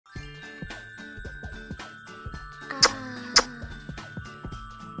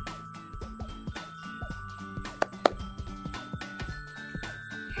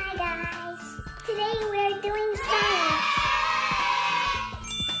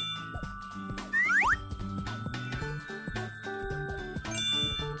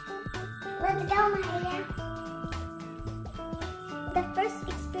Let's go, Maria. The first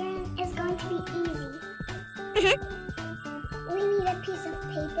experiment is going to be easy. We need a piece of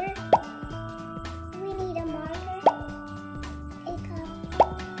paper. We need a marker, a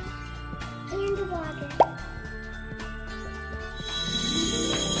cup, and water.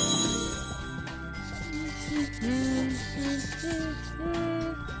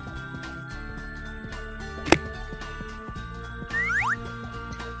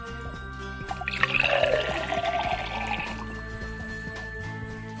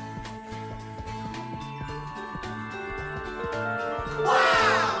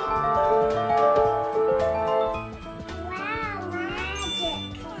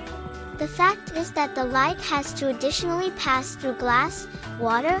 The fact is that the light has to additionally pass through glass,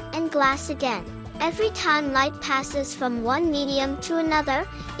 water, and glass again. Every time light passes from one medium to another,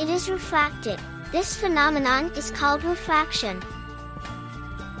 it is refracted. This phenomenon is called refraction.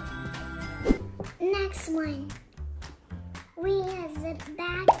 Next one. We need a zip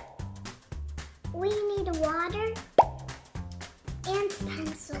bag. We need water and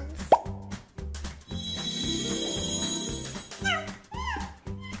pencils.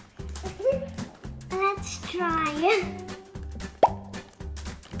 Let's try.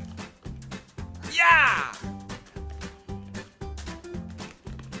 Yeah!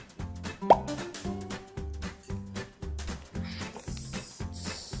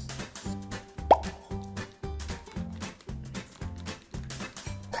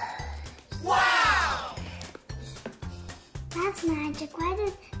 Wow! That's magic. Why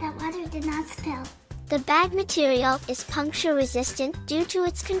did that water did not spill? The bag material is puncture resistant due to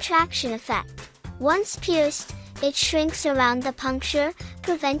its contraction effect. Once pierced, it shrinks around the puncture,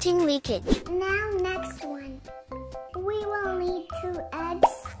 preventing leakage. Now, next one. We will need 2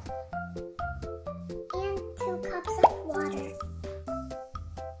 eggs and 2 cups of water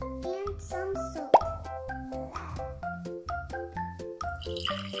and some salt.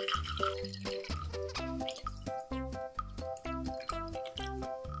 Mix.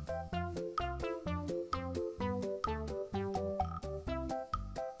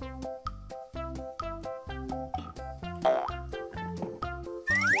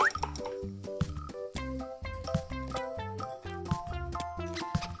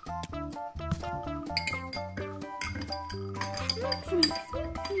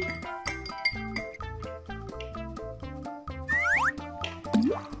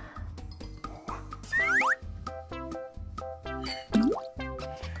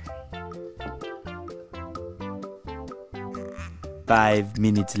 5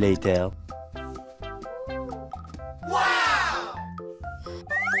 minutes later. Wow!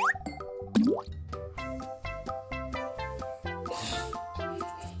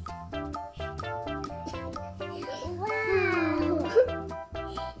 Wow!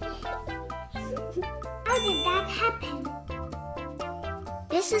 How did that happen?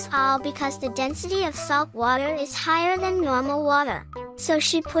 This is all because the density of salt water is higher than normal water. So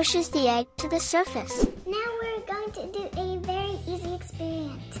she pushes the egg to the surface. Now we're going to do a very easy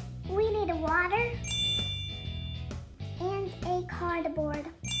experiment. We need water and a cardboard.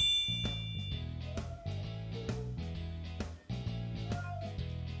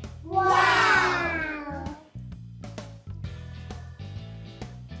 Wow!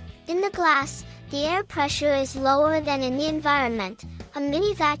 In the glass, the air pressure is lower than in the environment. A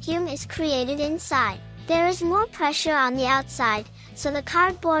mini vacuum is created inside. There is more pressure on the outside, so the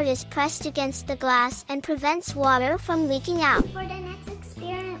cardboard is pressed against the glass and prevents water from leaking out. For the next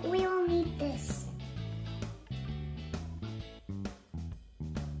experiment, we will need this.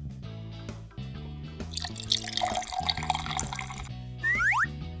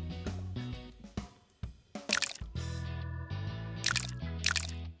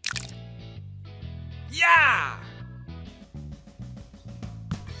 Yeah!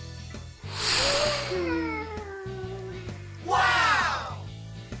 Wow!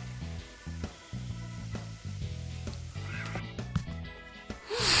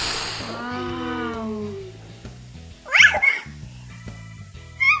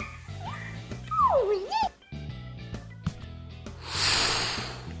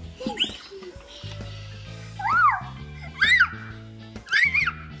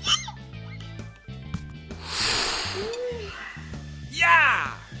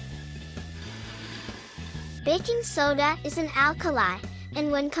 Yeah! Baking soda is an alkali,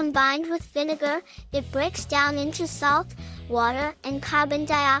 and when combined with vinegar, it breaks down into salt, water, and carbon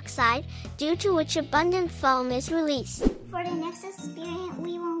dioxide, due to which abundant foam is released. For the next experiment,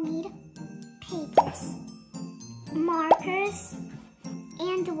 we will need papers, markers,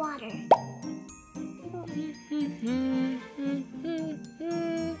 and water.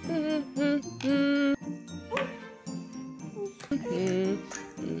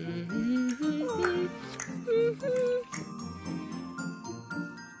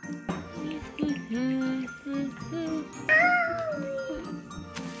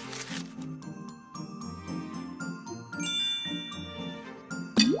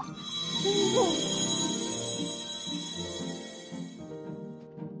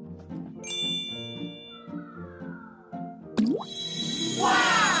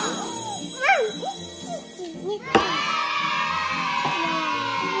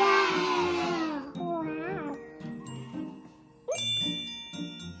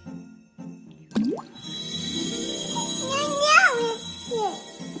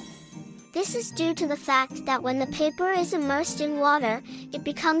 This is due to the fact that when the paper is immersed in water, it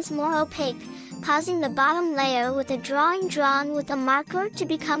becomes more opaque, causing the bottom layer with a drawing drawn with a marker to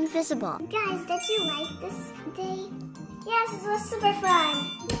become visible. Guys, did you like this day? Yes, it was super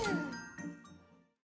fun.